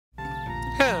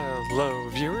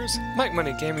viewers,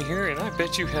 MikeMoneyGMR here, and I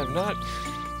bet you have not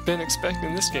been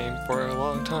expecting this game for a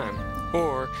long time.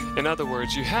 Or, in other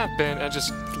words, you have been, I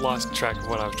just lost track of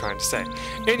what I was trying to say.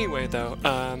 Anyway though,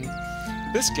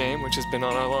 this game, which has been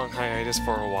on a long hiatus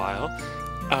for a while,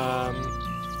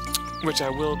 which I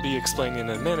will be explaining in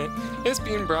a minute, is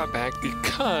being brought back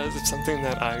because of something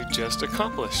that I just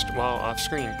accomplished while off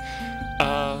screen.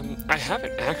 I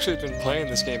haven't actually been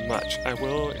playing this game much. I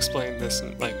will explain this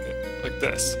like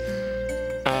this.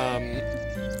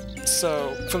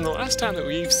 So, from the last time that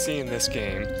we've seen this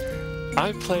game,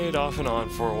 I played off and on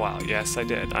for a while. Yes, I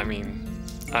did. I mean,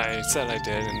 I said I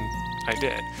did, and I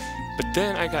did. But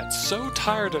then I got so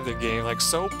tired of the game, like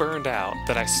so burned out,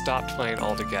 that I stopped playing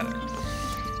altogether.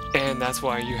 And that's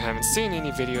why you haven't seen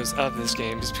any videos of this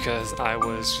game, is because I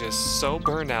was just so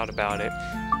burned out about it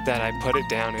that I put it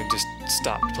down and just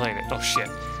stopped playing it. Oh shit.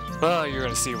 Well, you're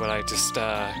gonna see what I just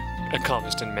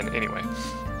accomplished in a minute anyway.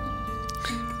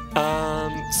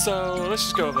 So let's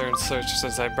just go over there and search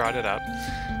since I brought it up.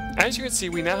 As you can see,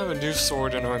 we now have a new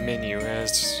sword in our menu.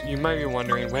 As you might be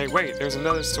wondering, wait, there's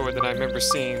another sword that I remember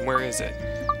seeing. Where is it?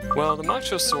 Well, the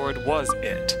macho sword was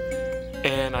it,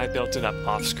 and I built it up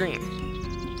off screen.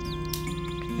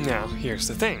 Now, here's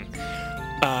the thing.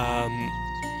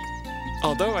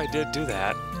 Although I did do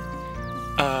that,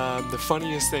 the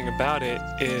funniest thing about it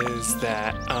is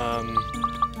that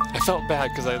I felt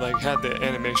bad because I had the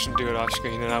animation do it off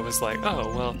screen, and I was like,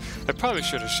 oh well, I probably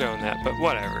should have shown that, but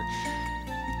whatever.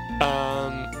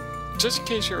 Just in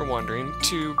case you're wondering,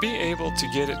 to be able to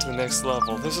get it to the next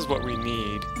level, this is what we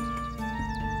need.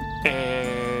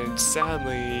 And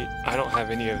sadly, I don't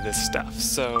have any of this stuff,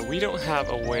 so we don't have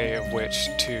a way of which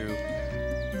to,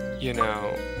 you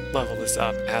know, level this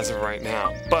up as of right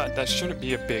now. But that shouldn't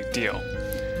be a big deal.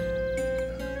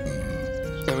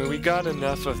 I mean, we got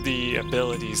enough of the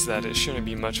abilities that it shouldn't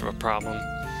be much of a problem.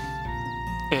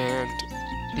 And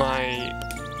my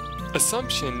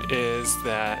assumption is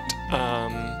that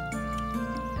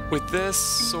with this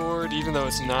sword, even though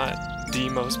it's not the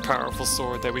most powerful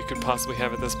sword that we could possibly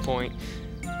have at this point,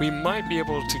 we might be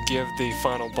able to give the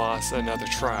final boss another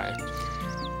try.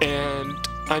 And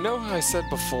I know I said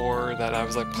before that I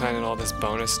was planning all this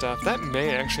bonus stuff. That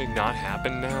may actually not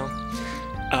happen now.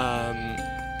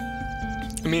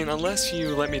 I mean, unless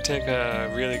you let me take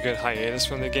a really good hiatus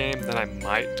from the game, then I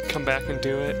might come back and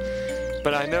do it.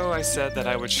 But I know I said that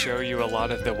I would show you a lot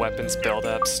of the weapons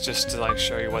build-ups just to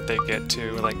show you what they get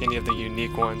to, any of the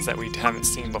unique ones that we haven't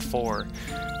seen before.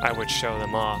 I would show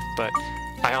them off, but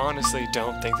I honestly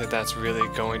don't think that that's really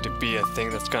going to be a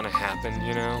thing that's going to happen,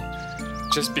 you know?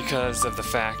 Just because of the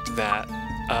fact that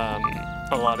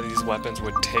a lot of these weapons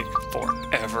would take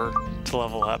forever to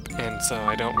level up, and so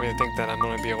I don't really think that I'm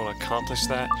going to be able to accomplish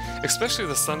that. Especially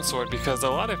the Sun Sword, because a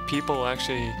lot of people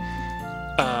actually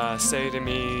say to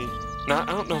me, I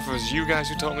don't know if it was you guys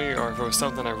who told me or if it was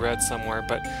something I read somewhere,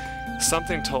 but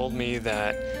something told me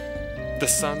that the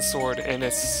Sun Sword and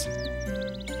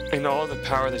all the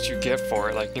power that you get for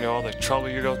it, all the trouble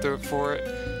you go through for it,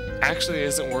 actually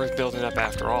isn't worth building up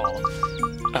after all.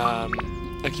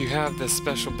 You have this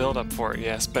special build-up for it,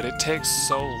 yes, but it takes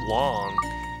so long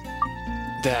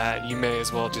that you may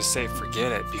as well just say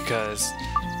forget it, because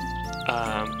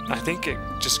I think it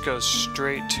just goes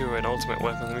straight to an ultimate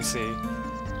weapon. Let me see.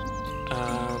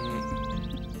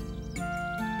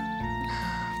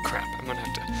 Crap, I'm gonna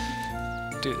have to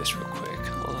do this real quick.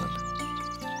 Hold on.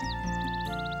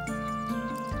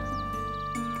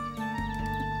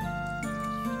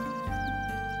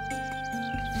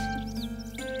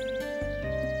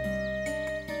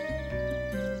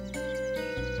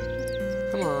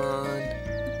 Come on.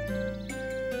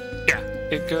 Yeah,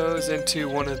 it goes into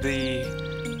one of the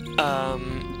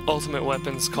ultimate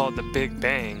weapons called the Big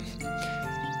Bang.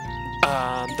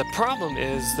 The problem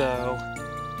is, though,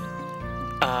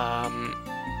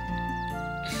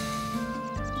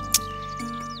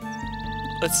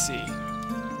 let's see,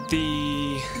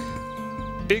 the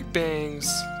Big Bangs,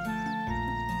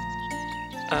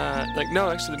 no,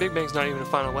 actually the Big Bang's not even a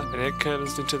final weapon. It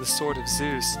comes into the Sword of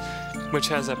Zeus, which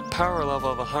has a power level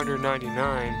of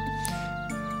 199,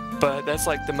 but that's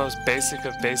the most basic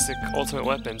of basic ultimate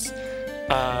weapons.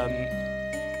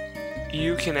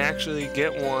 You can actually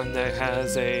get one that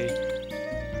has a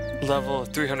level of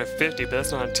 350, but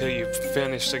that's not until you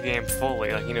finish the game fully,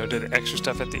 do the extra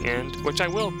stuff at the end, which I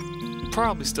will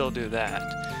probably still do that.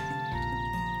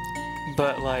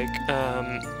 But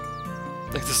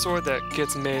the sword that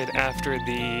gets made after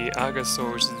the Aga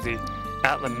sword, which is the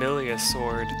Atlamilia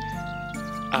sword,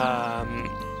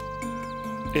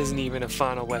 isn't even a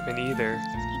final weapon either.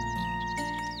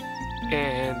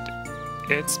 And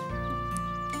it's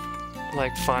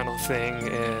like final thing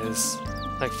is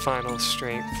like final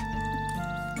strength.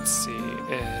 Let's see,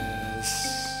 is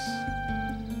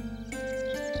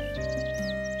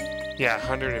yeah,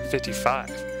 155.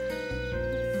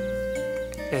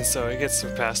 And so it gets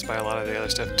surpassed by a lot of the other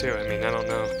stuff too. I mean, I don't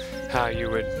know how you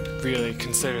would really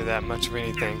consider that much of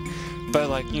anything. But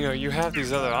like, you know, you have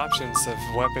these other options of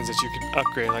weapons that you can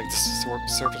upgrade, like the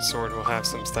Serpent Sword will have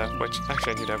some stuff, which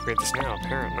actually I need to upgrade this now,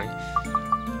 apparently.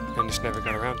 I just never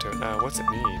got around to it. What's it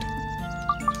need?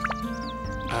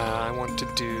 I want to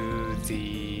do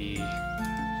the...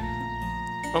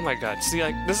 Oh my god, see,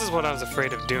 like, this is what I was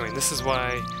afraid of doing. This is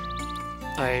why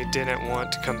I didn't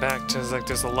want to come back, because like,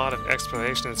 there's a lot of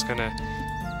explanation that's going to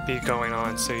be going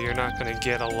on, so you're not going to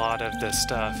get a lot of this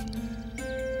stuff.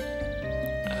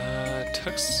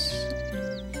 Tux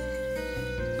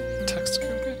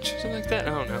coverage? Something like that? I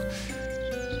don't know.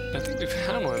 I think we've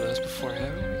had one of those before,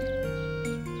 haven't we?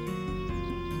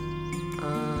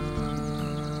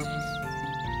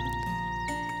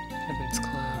 Heaven's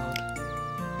Cloud.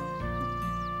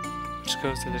 Which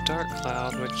goes to the Dark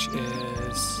Cloud, which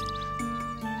is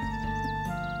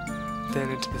then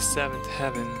into the 7th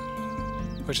Heaven,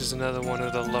 which is another one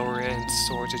of the lower end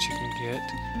swords that you can get.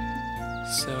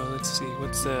 So let's see,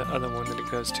 what's the other one that it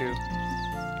goes to?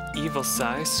 Evil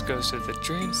Size goes to the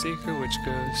Drain Seeker, which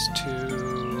goes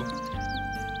to...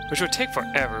 which would take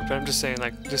forever, but I'm just saying,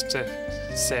 like, just to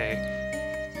say...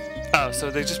 Oh, so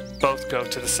they just both go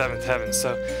to the 7th Heaven,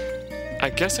 so I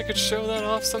guess I could show that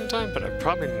off sometime, but I'm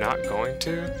probably not going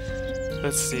to.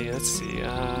 Let's see,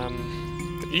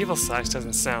 the Evil Size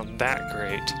doesn't sound that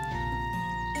great.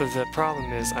 But the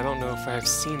problem is, I don't know if I've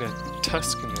seen a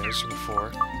Tuscan Edge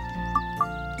before.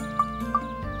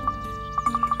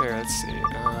 Here, let's see.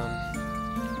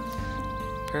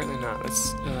 Apparently not.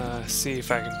 Let's see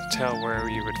if I can tell where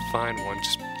you would find one.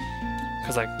 Just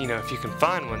because, like, you know, if you can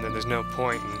find one, then there's no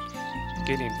point in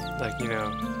getting, like, you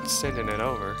know, sending it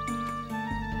over.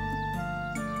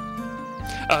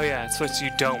 Oh yeah, it's what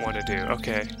you don't want to do.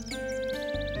 Okay.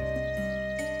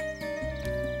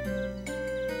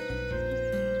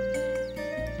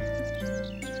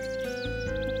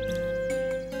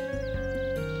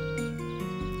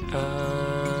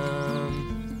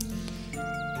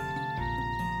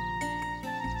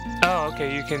 Oh,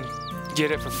 okay, you can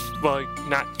get it for, well,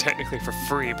 not technically for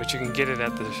free, but you can get it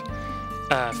at the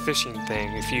fishing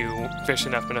thing. If you fish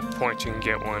enough points, you can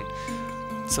get one.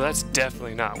 So that's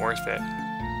definitely not worth it.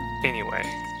 Anyway,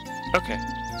 okay,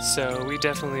 so we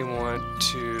definitely want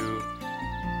to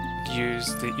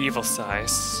use the Evil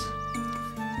Size.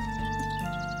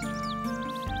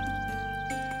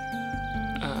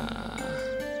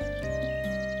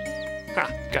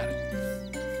 Got it.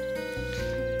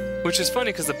 Which is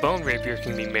funny because the Bone Rapier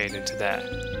can be made into that.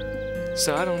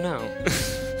 So I don't know.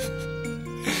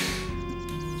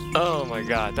 Oh my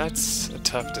god, that's a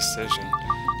tough decision.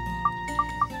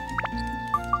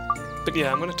 But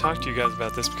yeah, I'm going to talk to you guys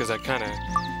about this because I kind of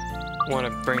want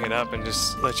to bring it up and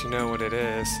just let you know what it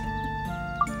is.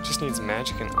 It just needs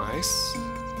magic and ice.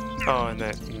 Oh, and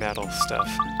that metal stuff.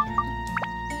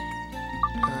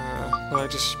 Well, I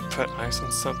just put ice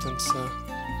on something, so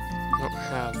I don't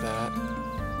have that.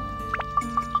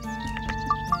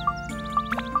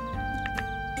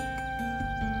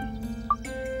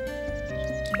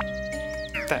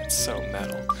 That's so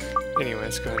metal. Anyway,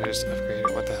 let's go ahead and just upgrade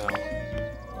it. What the hell?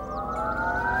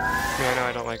 Yeah, I know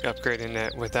I don't like upgrading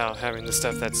it without having the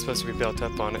stuff that's supposed to be built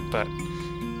up on it, but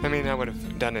I mean, I would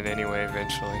have done it anyway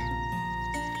eventually.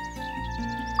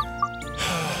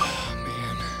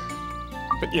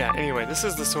 But yeah, anyway, this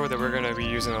is the sword that we're going to be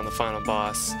using on the final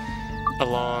boss,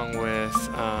 along with,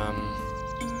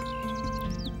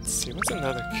 let's see, what's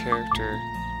another character?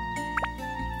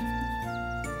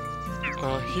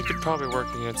 Well, he could probably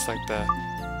work against, like, the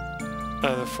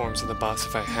other forms of the boss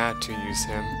if I had to use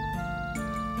him.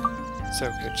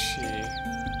 So could she.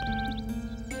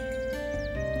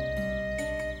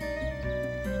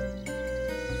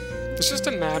 It's just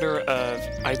a matter of,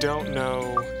 I don't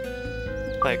know,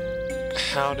 like,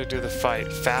 how to do the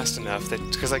fight fast enough that,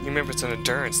 because like remember it's an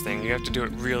endurance thing, you have to do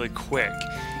it really quick.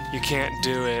 You can't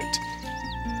do it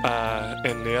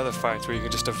in the other fights where you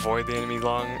can just avoid the enemy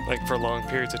for long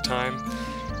periods of time,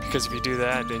 because if you do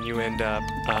that then you end up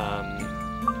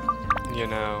you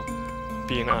know,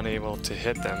 being unable to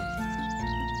hit them.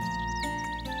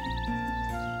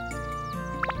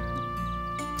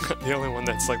 The only one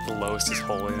that's like the lowest is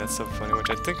Holy. That's so funny, which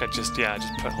I think I just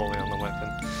put Holy on the weapon.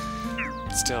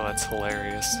 Still, that's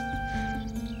hilarious.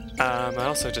 I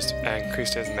also just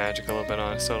increased his magic a little bit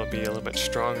on it, so it'll be a little bit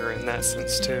stronger in that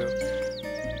sense too.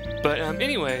 But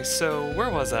anyway, so where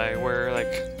was I? Where,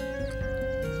 like,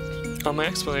 On my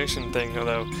explanation thing,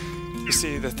 although, you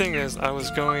see, the thing is, I was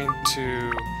going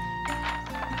to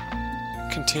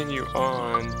continue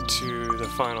on to the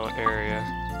final area.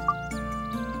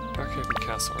 Darkhaven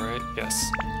Castle, right?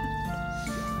 Yes.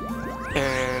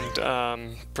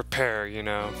 And prepare, you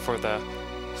know, for the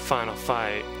final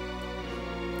fight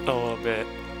a little bit,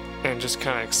 and just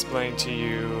kind of explain to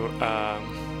you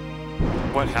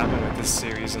what happened with this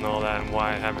series and all that, and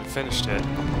why I haven't finished it.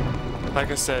 Like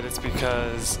I said, it's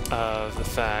because of the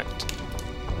fact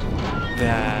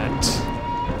that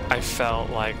I felt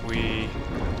like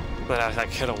that I like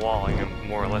hit a wall, you know,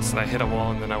 more or less. That I hit a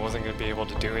wall, and then I wasn't going to be able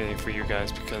to do anything for you guys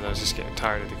because I was just getting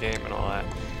tired of the game and all that.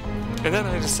 And then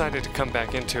I decided to come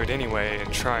back into it anyway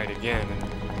and try it again,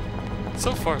 and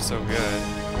so far so good.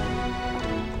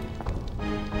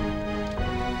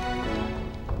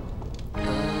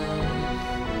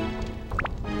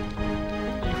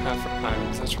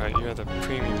 That's right, you have the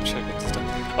premium chicken stuff.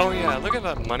 Oh yeah, look at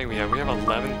that money we have. We have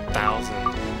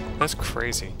 11,000. That's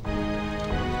crazy.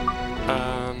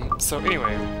 So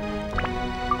anyway,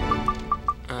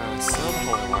 sell the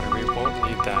holy water. We won't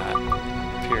need that.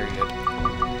 Period.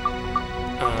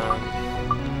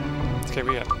 Okay,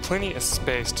 we have plenty of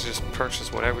space to just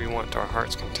purchase whatever we want to our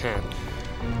heart's content.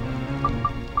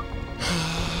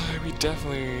 We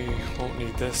definitely won't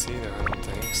need this either, I don't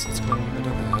think. So let's go and get rid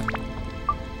of that.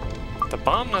 The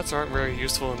bomb nuts aren't very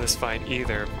useful in this fight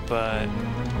either, but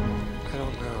I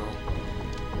don't know.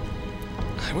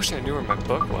 I wish I knew where my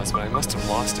book was, but I must have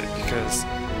lost it because,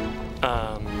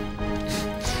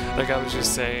 like I was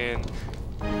just saying,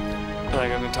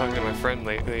 like I've been talking to my friend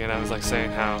lately, and I was like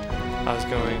saying how I was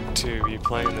going to be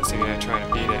playing this again and trying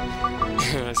to beat it.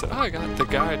 And I said, oh, I got the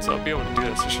guide, so I'll be able to do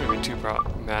this. It shouldn't be too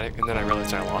problematic. And then I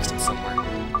realized I lost it somewhere.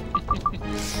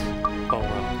 Oh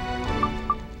well.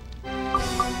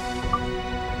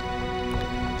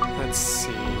 Let's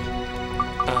see.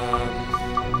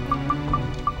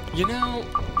 You know,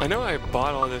 I know I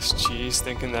bought all this cheese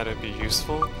thinking that it'd be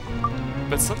useful,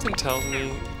 but something tells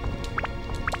me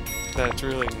that it's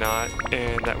really not,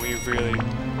 and that we really...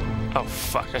 Oh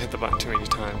fuck, I hit the button too many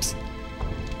times.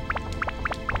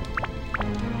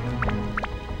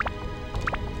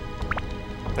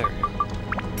 There we go.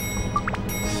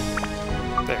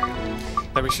 There.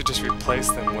 That we should just replace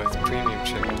them with premium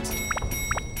chickens.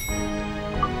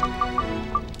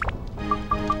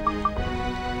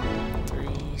 3,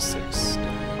 6,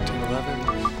 9, 10, 11.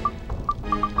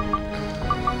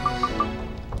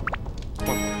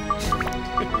 One more.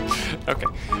 Okay.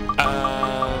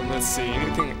 Let's see.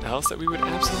 Anything else that we would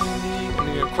absolutely need? I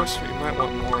mean, of course, we might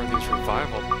want more of these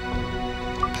revival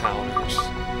powders.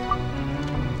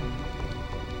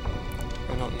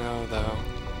 I don't know, though.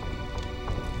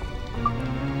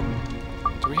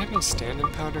 Do we have any stand-in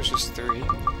powders? Just 3?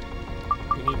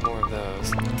 We need more of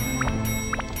those.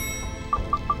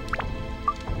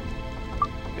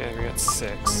 Yeah, we got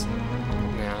 6.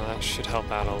 Now, that should help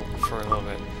out for a little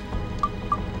bit.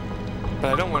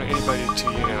 But I don't want anybody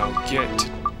to, you know, get to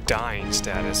dying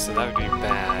status, so that would be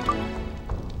bad.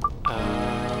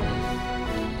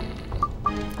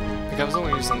 Like I was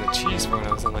only using the cheese when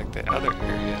I was in like the other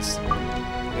areas. I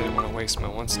didn't want to waste my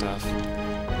one stuff.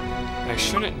 I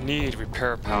shouldn't need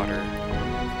repair powder.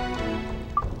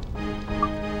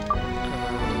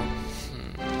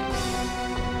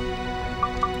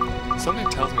 Something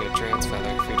tells me a Dran's feather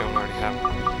if we don't already have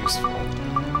one would be useful.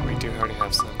 We do already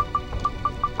have some.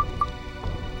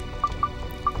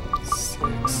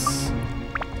 6,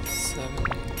 7,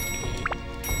 8,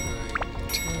 9,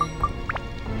 10.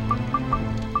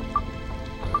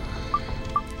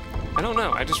 I don't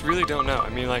know. I just really don't know. I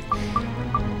mean, like,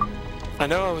 I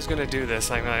know I was gonna do this.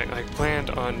 Like, I planned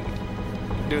on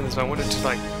doing this, but I wanted to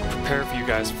like prepare for you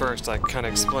guys first, like kind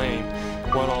of explain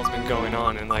what all's been going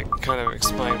on, and like kind of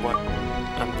explain what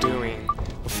I'm doing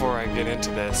before I get into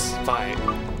this fight.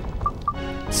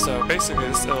 So basically,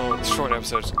 this little short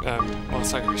episode, well,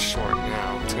 it's not gonna be short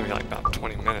now. It's gonna be like about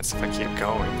 20 minutes if I keep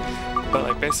going. But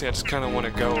like basically, I just kind of want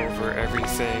to go over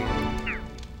everything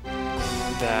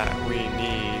that we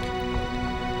need.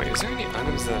 Wait, is there any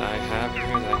items that I have in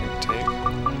here that I can take?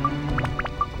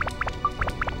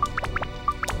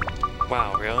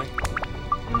 Wow, really?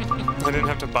 I didn't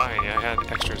have to buy any. I had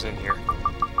extras in here.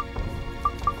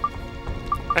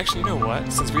 Actually, you know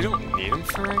what? Since we don't need them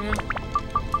for right now.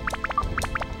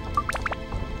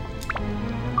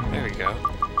 There we go.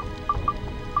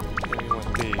 Then we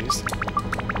want these.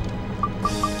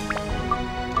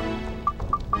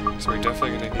 So we're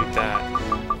definitely going to need that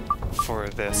for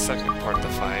the second part of the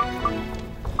fight.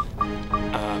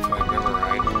 If I remember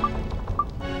right.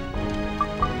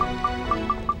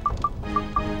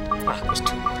 Ah, there's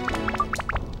 2 more.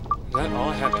 that all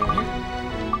I have in here?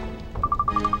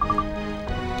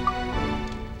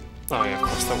 Oh yeah, of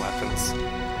course, the weapons.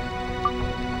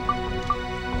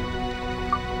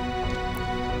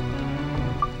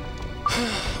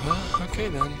 Well, okay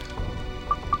then.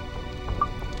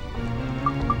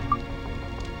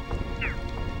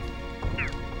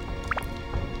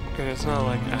 And it's not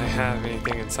like I have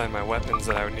anything inside my weapons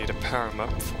that I would need to power them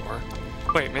up for.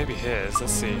 Wait, maybe his.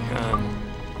 Let's see.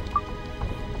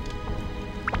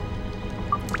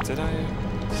 Did I?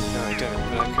 No, I didn't,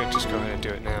 but I could just go ahead and do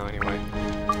it now anyway.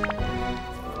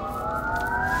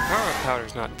 Power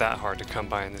powder's not that hard to come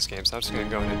by in this game, so I'm just going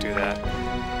to go ahead and do that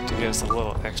to get us a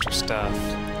little extra stuff.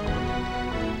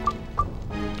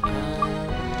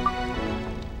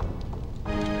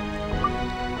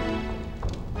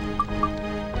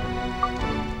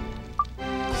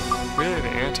 Really, the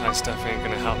anti-stuff ain't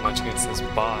going to help much against this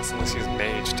boss unless he's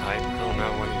mage type. I don't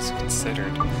know what he's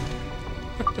considered.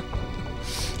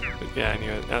 But yeah,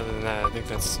 anyway, other than that, I think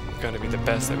that's going to be the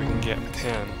best that we can get with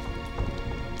him.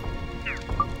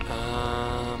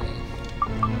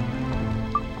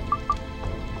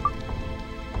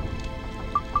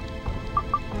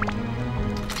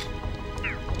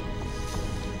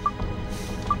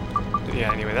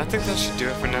 Yeah, anyway, I think that should do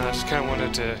it for now. I just kind of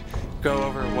wanted to go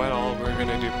over what all we're going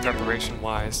to do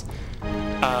preparation-wise,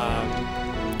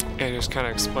 and just kind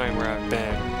of explain where I've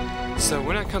been. So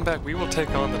when I come back, we will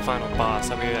take on the final boss.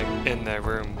 I'll be like in the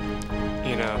room,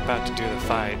 you know, about to do the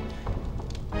fight.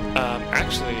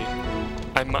 Actually,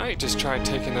 I might just try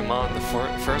taking him on the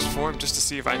first form just to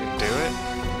see if I can do it.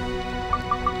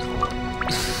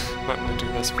 Might want to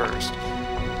do this first.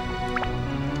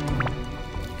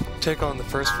 Take on the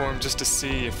first form just to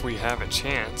see if we have a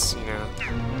chance, you know.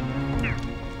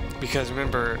 Because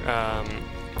remember,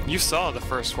 you saw the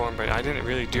first form, but I didn't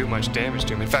really do much damage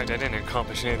to him. In fact, I didn't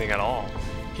accomplish anything at all.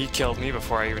 He killed me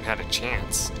before I even had a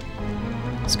chance.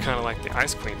 It's kind of like the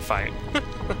Ice Queen fight.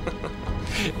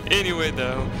 Anyway,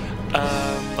 though,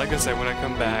 like I said, when I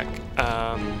come back,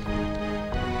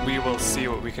 we will see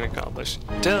what we can accomplish.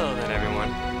 Till then,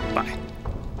 everyone, bye.